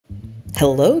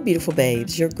Hello, beautiful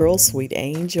babes. Your girl, Sweet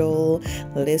Angel.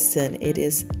 Listen, it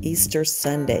is Easter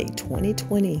Sunday,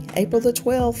 2020, April the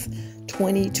 12th,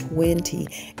 2020.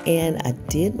 And I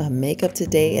did my makeup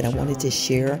today and I wanted to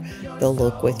share the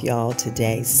look with y'all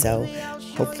today. So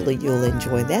hopefully you'll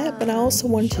enjoy that. But I also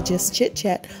wanted to just chit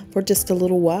chat for just a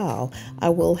little while. I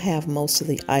will have most of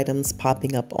the items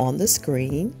popping up on the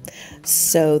screen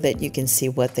so that you can see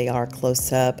what they are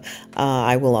close up.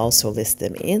 I will also list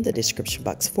them in the description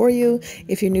box for you.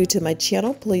 If you're new to my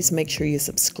channel, please make sure you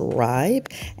subscribe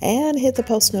and hit the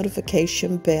post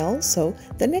notification bell so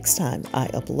the next time I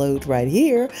upload right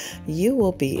here, you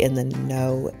will be in the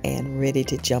know and ready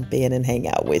to jump in and hang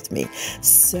out with me.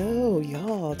 So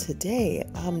y'all, today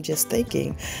I'm just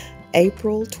thinking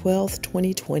April 12th,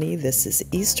 2020. This is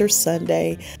Easter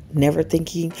Sunday. Never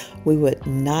thinking we would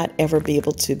not ever be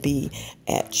able to be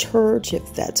at church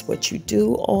if that's what you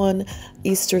do on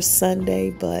Easter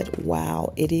Sunday. But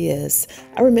wow, it is.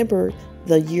 I remember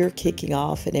the year kicking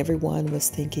off and everyone was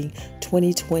thinking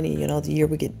 2020, the year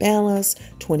we get balanced,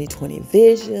 2020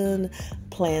 vision,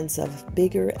 plans of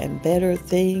bigger and better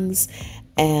things.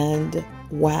 And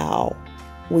wow,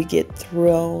 we get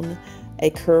thrown a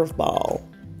curveball.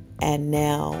 And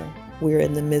now we're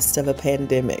in the midst of a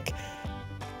pandemic.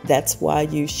 That's why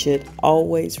you should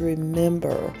always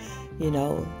remember,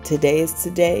 today is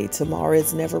today, tomorrow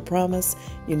is never promised.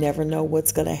 You never know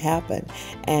what's going to happen.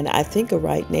 And I think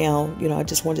right now, I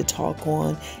just want to talk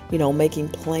on, making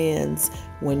plans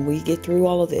when we get through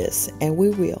all of this. And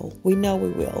we will. We know we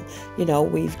will.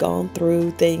 We've gone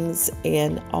through things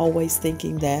and always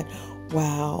thinking that,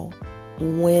 wow,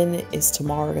 when is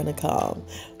tomorrow going to come?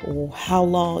 How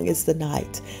long is the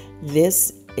night?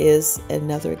 This is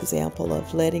another example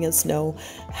of letting us know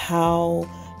how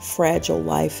fragile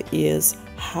life is,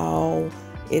 how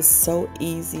it's so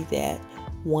easy that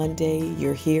one day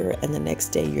you're here and the next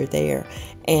day you're there.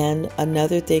 And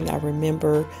another thing I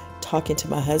remember talking to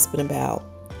my husband about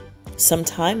some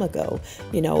time ago,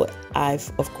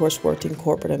 I've of course worked in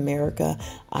corporate America.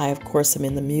 I of course am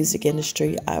in the music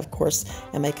industry. I of course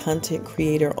am a content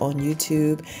creator on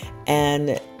YouTube,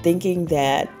 and thinking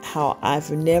that how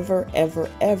I've never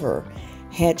ever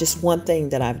had just one thing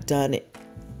that I've done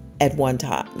at one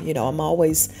time. I'm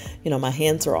always, my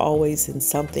hands are always in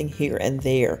something here and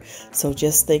there. So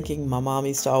just thinking, my mom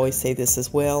used to always say this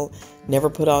as well, never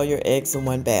put all your eggs in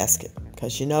one basket,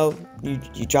 because you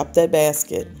drop that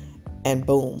basket and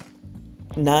boom,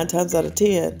 9 times out of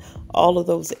 10, all of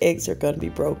those eggs are going to be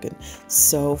broken.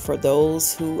 So for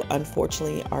those who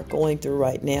unfortunately are going through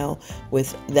right now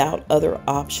without other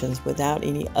options,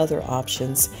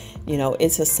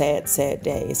 it's a sad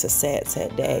day. It's a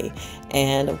sad day.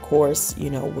 And of course,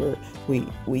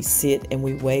 we sit and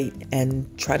we wait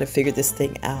and try to figure this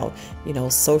thing out,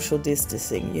 social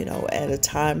distancing, at a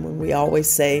time when we always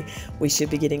say we should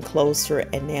be getting closer.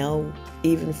 And now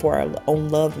even for our own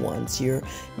loved ones,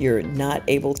 you're not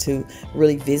able to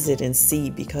really visit and see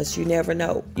because you never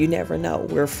know.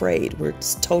 We're afraid. We're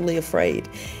totally afraid.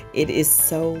 It is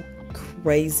so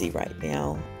crazy right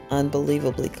now,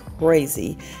 unbelievably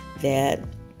crazy, that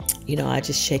I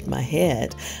just shake my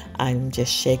head. I'm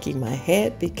just shaking my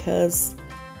head because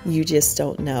you just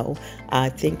don't know. I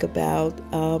think about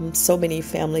so many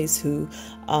families who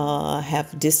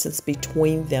have distance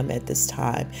between them at this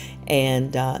time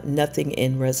and nothing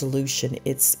in resolution.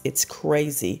 It's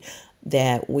crazy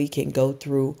that we can go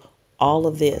through all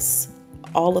of this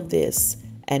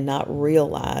and not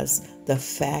realize the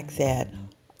fact that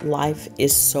life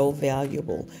is so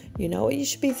valuable. You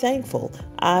should be thankful.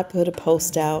 I put a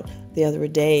post out the other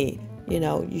day,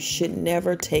 you should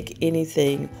never take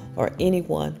anything or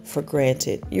anyone for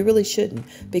granted. You really shouldn't,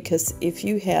 because if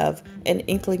you have an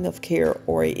inkling of care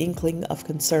or an inkling of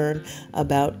concern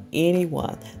about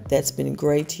anyone that's been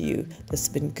great to you, that's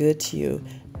been good to you,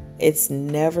 it's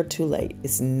never too late.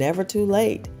 It's never too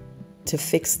late to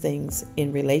fix things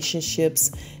in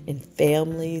relationships, in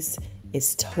families.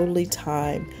 It's totally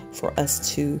time for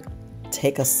us to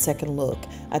take a second look.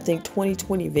 I think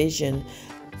 2020 vision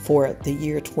for the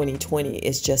year 2020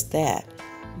 is just that.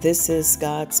 This is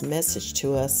God's message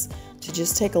to us to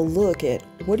just take a look at,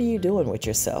 what are you doing with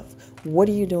yourself? What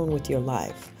are you doing with your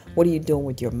life? What are you doing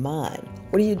with your mind?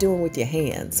 What are you doing with your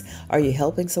hands? Are you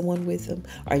helping someone with them?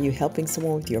 Are you helping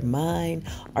someone with your mind?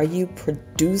 Are you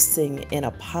producing in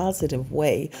a positive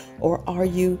way? Or are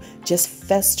you just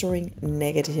festering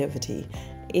negativity?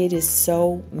 It is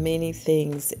so many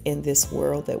things in this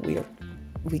world that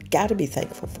we got to be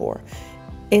thankful for.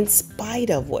 In spite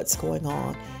of what's going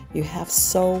on, you have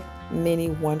so many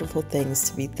wonderful things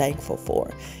to be thankful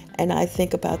for. And I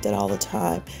think about that all the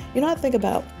time. I think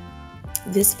about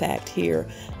this fact here,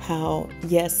 how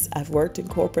yes, I've worked in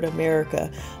corporate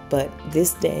America, but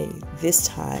this day, this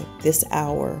time, this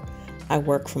hour, I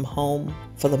work from home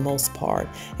for the most part,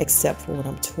 except for when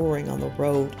I'm touring on the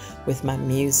road with my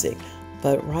music.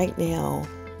 But right now,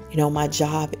 my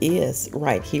job is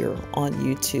right here on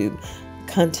YouTube,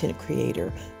 content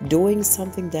creator, doing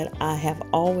something that I have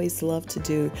always loved to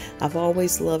do. I've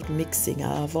always loved mixing.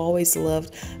 I've always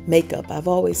loved makeup. I've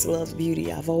always loved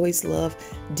beauty. I've always loved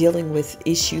dealing with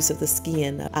issues of the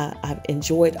skin. I've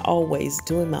enjoyed always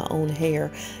doing my own hair.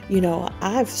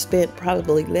 I've spent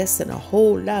probably less than a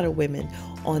whole lot of women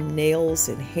on nails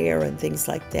and hair and things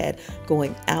like that,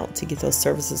 going out to get those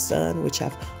services done, which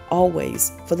I've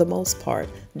always, for the most part,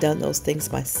 done those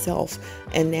things myself.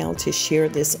 And now to share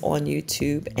this on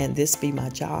YouTube and this be my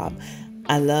job,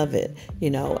 I love it,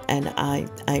 and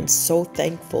I'm so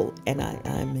thankful, and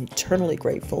I'm eternally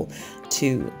grateful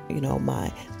to,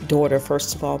 my daughter,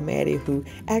 first of all, Maddie, who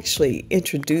actually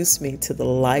introduced me to the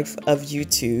life of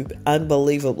YouTube,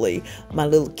 unbelievably. My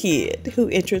little kid who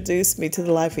introduced me to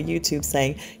the life of YouTube,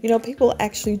 saying, people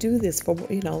actually do this for,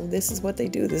 this is what they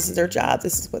do. This is their job.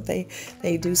 This is what they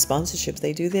do, sponsorships.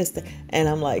 They do this. And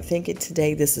I'm like thinking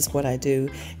today, this is what I do.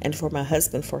 And for my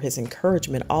husband, for his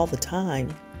encouragement all the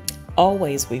time.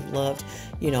 Always we've loved,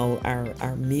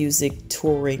 our music,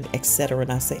 touring, etc.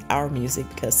 And I say our music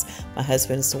because my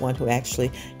husband is the one who actually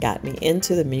got me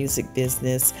into the music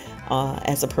business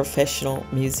as a professional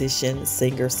musician,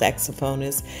 singer,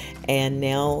 saxophonist, and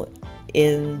now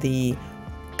in the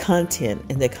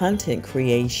content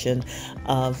creation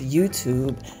of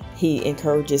YouTube. He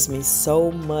encourages me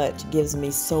so much, gives me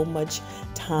so much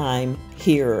time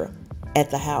here at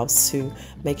the house to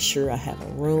make sure I have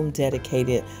a room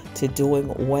dedicated to doing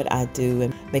what I do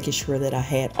and making sure that I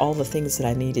had all the things that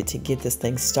I needed to get this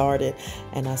thing started.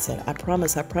 And I said, I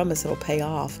promise it'll pay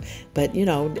off. But,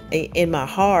 in my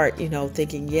heart,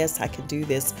 thinking, yes, I could do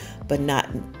this, but not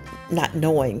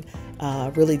knowing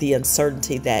really the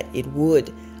uncertainty that it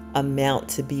would amount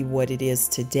to be what it is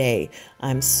today.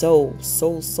 I'm so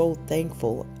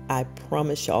thankful. I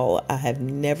promise y'all, I have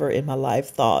never in my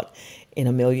life thought in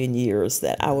a million years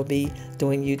that I would be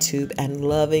doing YouTube and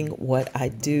loving what I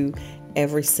do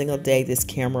every single day this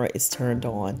camera is turned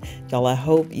on. Y'all, I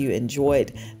hope you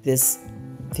enjoyed this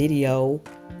video,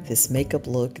 this makeup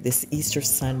look, this Easter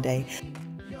Sunday.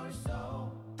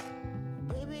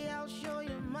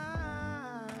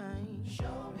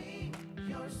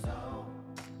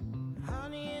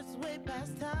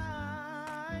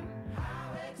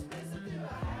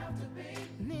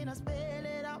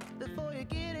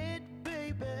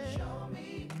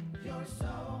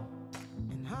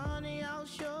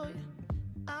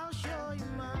 I'll show you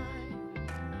mine.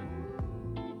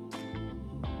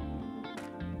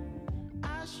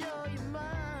 I'll show you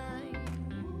mine.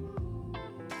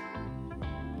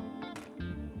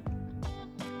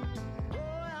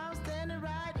 Boy, I'm standing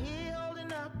right here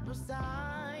holding up a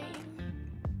sign,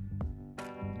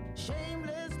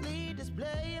 shamelessly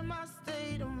displaying my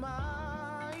state of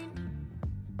mind.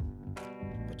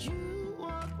 But you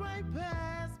walk right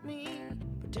past me,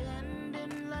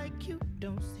 pretending like you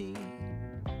don't see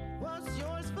what's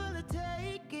yours for the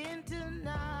taking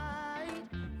tonight.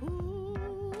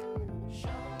 Ooh,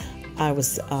 I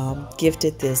was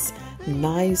gifted this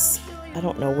nice, I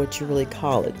don't know what you really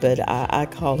call it, but I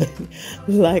call it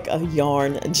like a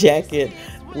yarn jacket,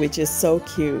 which is so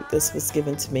cute. This was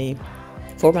given to me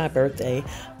for my birthday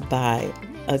by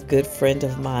a good friend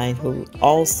of mine who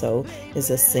also is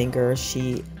a singer.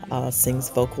 She sings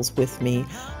vocals with me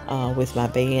with my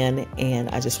band, and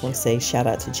I just want to say shout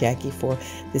out to Jackie for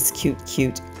this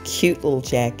cute little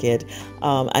jacket.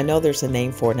 I know there's a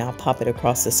name for it, and I'll pop it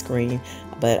across the screen,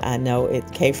 but I know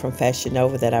it came from Fashion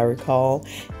Nova that I recall,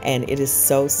 and it is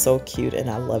so cute, and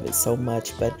I love it so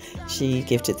much. But she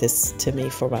gifted this to me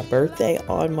for my birthday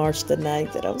on March the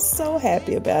 9th, and I'm so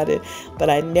happy about it.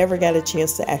 But I never got a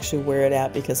chance to actually wear it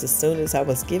out, because as soon as I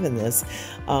was given this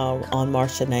on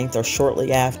March the 9th or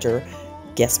shortly after,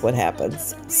 guess what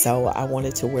happens? So I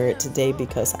wanted to wear it today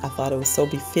because I thought it was so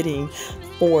befitting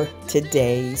for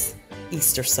today's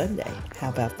Easter Sunday. How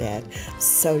about that?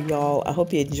 So y'all, I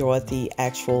hope you enjoyed the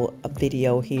actual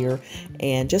video here,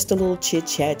 and just a little chit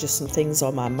chat, just some things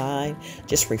on my mind,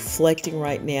 just reflecting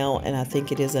right now. And I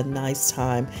think it is a nice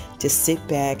time to sit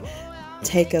back,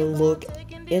 take a look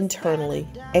internally,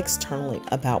 externally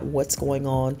about what's going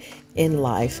on in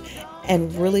life,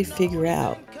 and really figure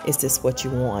out, is this what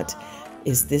you want?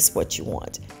 Is this what you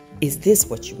want? Is this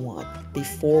what you want?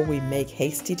 Before we make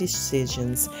hasty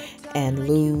decisions and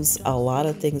lose a lot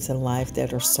of things in life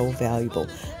that are so valuable.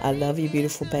 I love you,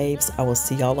 beautiful babes. I will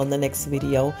see y'all on the next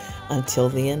video. Until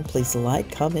then, please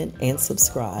like, comment, and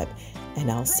subscribe. And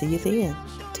I'll see you then.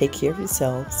 Take care of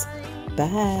yourselves.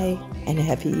 Bye, and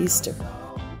happy Easter.